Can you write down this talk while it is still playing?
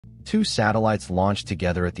Two satellites launched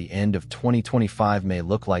together at the end of 2025 may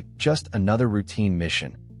look like just another routine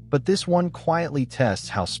mission, but this one quietly tests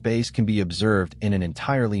how space can be observed in an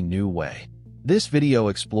entirely new way. This video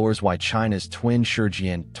explores why China's twin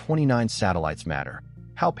Shijian-29 satellites matter,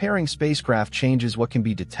 how pairing spacecraft changes what can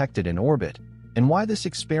be detected in orbit, and why this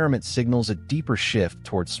experiment signals a deeper shift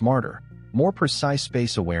towards smarter, more precise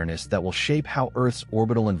space awareness that will shape how Earth's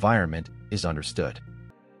orbital environment is understood.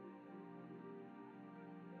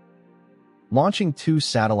 Launching two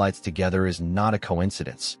satellites together is not a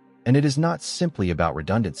coincidence, and it is not simply about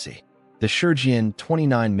redundancy. The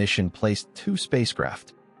Shijian-29 mission placed two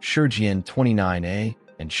spacecraft, Shijian-29A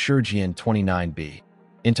and Shijian-29B,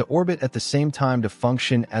 into orbit at the same time to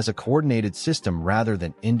function as a coordinated system rather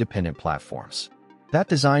than independent platforms. That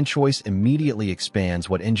design choice immediately expands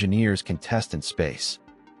what engineers can test in space.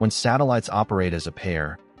 When satellites operate as a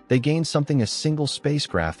pair, they gain something a single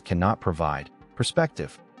spacecraft cannot provide: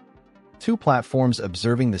 perspective. Two platforms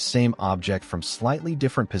observing the same object from slightly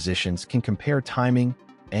different positions can compare timing,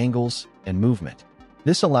 angles, and movement.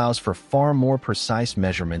 This allows for far more precise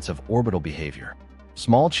measurements of orbital behavior.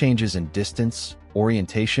 Small changes in distance,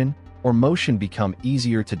 orientation, or motion become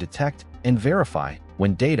easier to detect and verify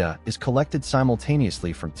when data is collected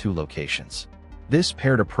simultaneously from two locations. This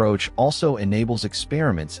paired approach also enables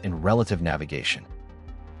experiments in relative navigation.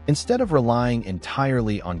 Instead of relying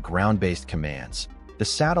entirely on ground-based commands, the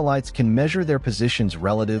satellites can measure their positions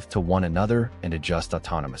relative to one another and adjust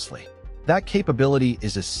autonomously. That capability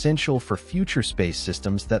is essential for future space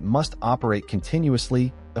systems that must operate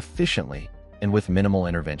continuously, efficiently, and with minimal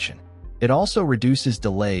intervention. It also reduces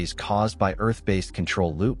delays caused by Earth-based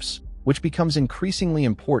control loops, which becomes increasingly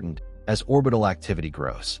important as orbital activity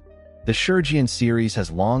grows. The Shijian series has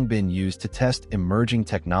long been used to test emerging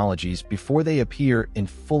technologies before they appear in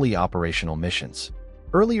fully operational missions.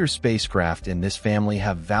 Earlier spacecraft in this family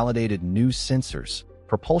have validated new sensors,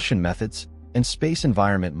 propulsion methods, and space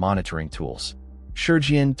environment monitoring tools.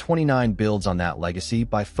 Shijian-29 builds on that legacy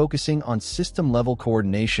by focusing on system-level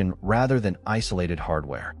coordination rather than isolated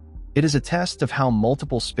hardware. It is a test of how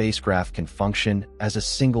multiple spacecraft can function as a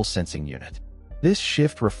single sensing unit. This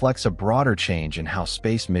shift reflects a broader change in how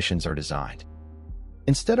space missions are designed.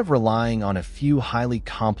 Instead of relying on a few highly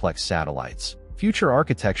complex satellites, future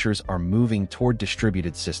architectures are moving toward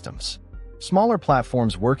distributed systems. Smaller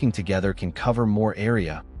platforms working together can cover more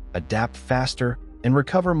area, adapt faster, and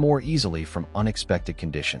recover more easily from unexpected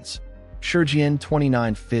conditions.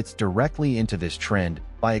 Shijian-29 fits directly into this trend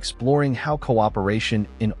by exploring how cooperation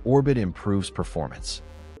in orbit improves performance.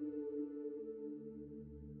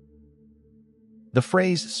 The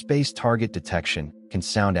phrase space target detection can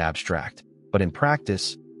sound abstract, but in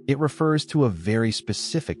practice, it refers to a very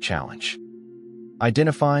specific challenge: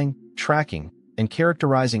 identifying, tracking, and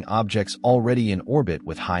characterizing objects already in orbit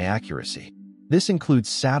with high accuracy. This includes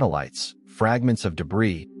satellites, fragments of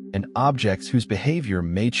debris, and objects whose behavior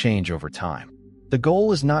may change over time. The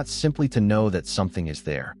goal is not simply to know that something is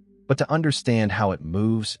there, but to understand how it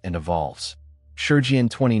moves and evolves.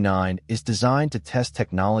 Shijian-29 is designed to test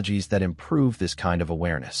technologies that improve this kind of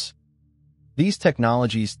awareness. These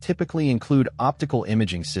technologies typically include optical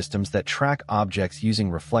imaging systems that track objects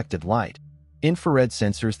using reflected light, infrared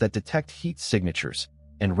sensors that detect heat signatures,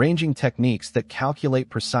 and ranging techniques that calculate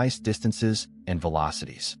precise distances and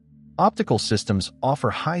velocities. Optical systems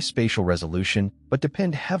offer high spatial resolution but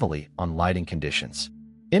depend heavily on lighting conditions.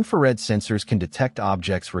 Infrared sensors can detect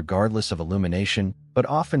objects regardless of illumination but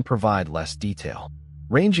often provide less detail.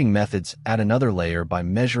 Ranging methods add another layer by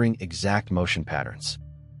measuring exact motion patterns.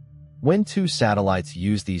 When two satellites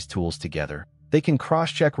use these tools together, they can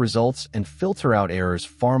cross-check results and filter out errors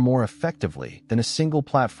far more effectively than a single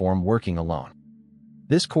platform working alone.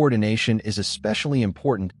 This coordination is especially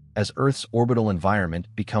important as Earth's orbital environment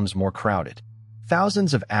becomes more crowded.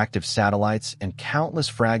 Thousands of active satellites and countless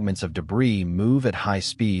fragments of debris move at high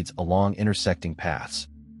speeds along intersecting paths.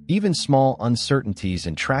 Even small uncertainties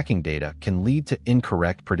in tracking data can lead to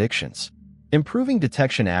incorrect predictions. Improving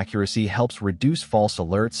detection accuracy helps reduce false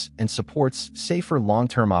alerts and supports safer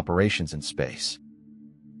long-term operations in space.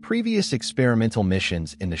 Previous experimental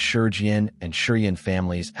missions in the Shijian and Shijian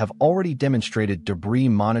families have already demonstrated debris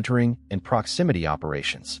monitoring and proximity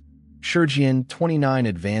operations. Shijian-29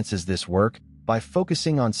 advances this work by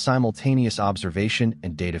focusing on simultaneous observation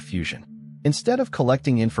and data fusion. Instead of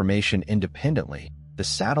collecting information independently, the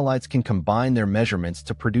satellites can combine their measurements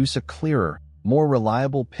to produce a clearer, more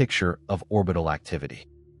reliable picture of orbital activity.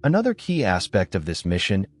 Another key aspect of this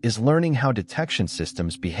mission is learning how detection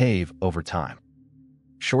systems behave over time.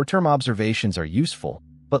 Short-term observations are useful,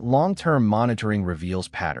 but long-term monitoring reveals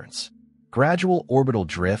patterns. Gradual orbital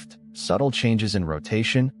drift, subtle changes in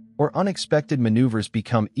rotation, or unexpected maneuvers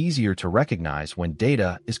become easier to recognize when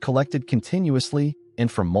data is collected continuously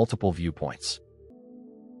and from multiple viewpoints.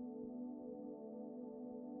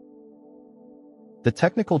 The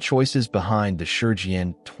technical choices behind the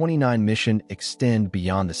Shijian-29 mission extend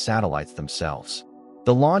beyond the satellites themselves.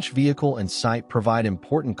 The launch vehicle and site provide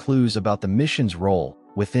important clues about the mission's role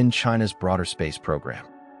within China's broader space program.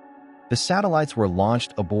 The satellites were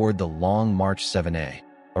launched aboard the Long March 7A,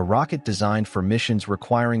 a rocket designed for missions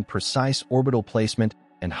requiring precise orbital placement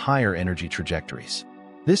and higher energy trajectories.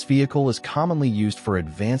 This vehicle is commonly used for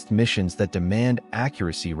advanced missions that demand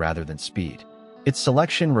accuracy rather than speed. Its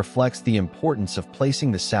selection reflects the importance of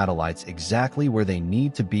placing the satellites exactly where they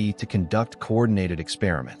need to be to conduct coordinated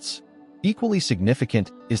experiments. Equally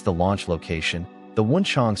significant is the launch location, the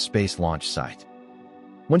Wenchang Space Launch Site.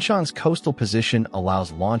 Wenchang's coastal position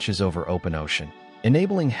allows launches over open ocean,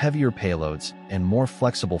 enabling heavier payloads and more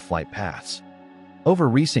flexible flight paths. Over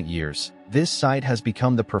recent years, this site has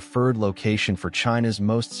become the preferred location for China's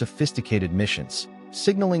most sophisticated missions,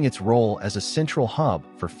 signaling its role as a central hub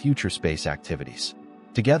for future space activities.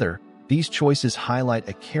 Together, these choices highlight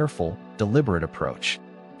a careful, deliberate approach.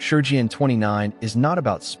 Shijian-29 is not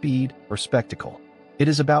about speed or spectacle. It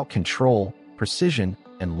is about control, precision,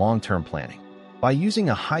 and long-term planning. By using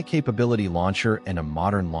a high-capability launcher and a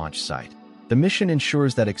modern launch site, the mission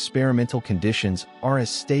ensures that experimental conditions are as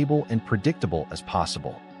stable and predictable as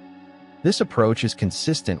possible. This approach is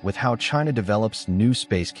consistent with how China develops new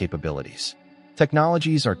space capabilities.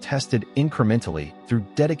 Technologies are tested incrementally through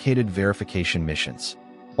dedicated verification missions.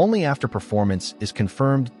 Only after performance is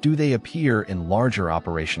confirmed do they appear in larger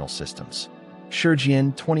operational systems.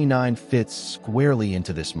 Shijian-29 fits squarely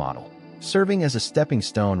into this model, serving as a stepping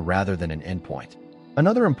stone rather than an endpoint.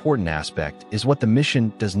 Another important aspect is what the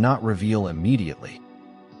mission does not reveal immediately.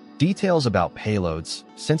 Details about payloads,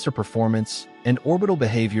 sensor performance, and orbital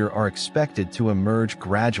behavior are expected to emerge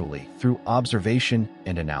gradually through observation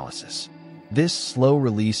and analysis. This slow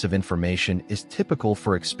release of information is typical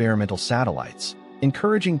for experimental satellites,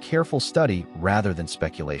 encouraging careful study rather than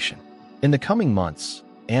speculation. In the coming months,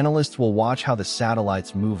 analysts will watch how the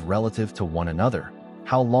satellites move relative to one another,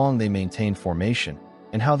 how long they maintain formation,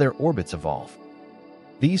 and how their orbits evolve.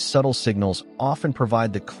 These subtle signals often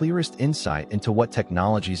provide the clearest insight into what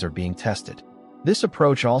technologies are being tested. This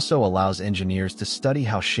approach also allows engineers to study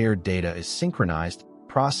how shared data is synchronized,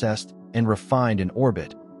 processed, and refined in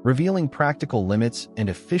orbit, revealing practical limits and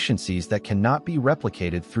efficiencies that cannot be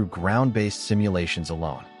replicated through ground-based simulations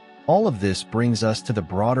alone. All of this brings us to the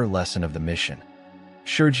broader lesson of the mission.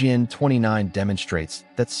 Shijian-29 demonstrates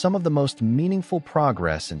that some of the most meaningful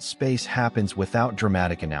progress in space happens without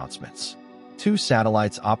dramatic announcements. Two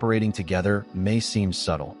satellites operating together may seem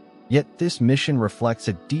subtle, yet this mission reflects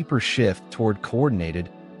a deeper shift toward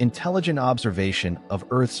coordinated, intelligent observation of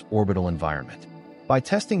Earth's orbital environment. By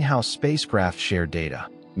testing how spacecraft share data,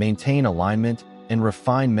 maintain alignment, and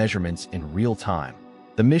refine measurements in real time,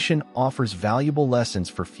 the mission offers valuable lessons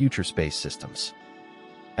for future space systems.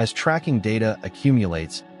 As tracking data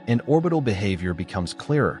accumulates and orbital behavior becomes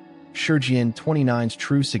clearer, Shijian-29's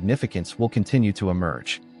true significance will continue to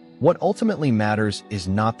emerge. What ultimately matters is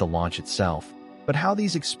not the launch itself, but how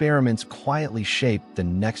these experiments quietly shape the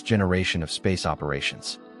next generation of space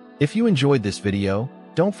operations. If you enjoyed this video,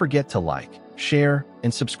 don't forget to like, share,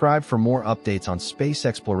 and subscribe for more updates on space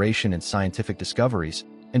exploration and scientific discoveries,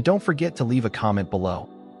 and don't forget to leave a comment below.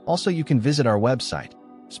 Also, you can visit our website,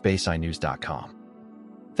 SpaceEyeNews.com.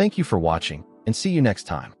 Thank you for watching, and see you next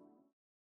time.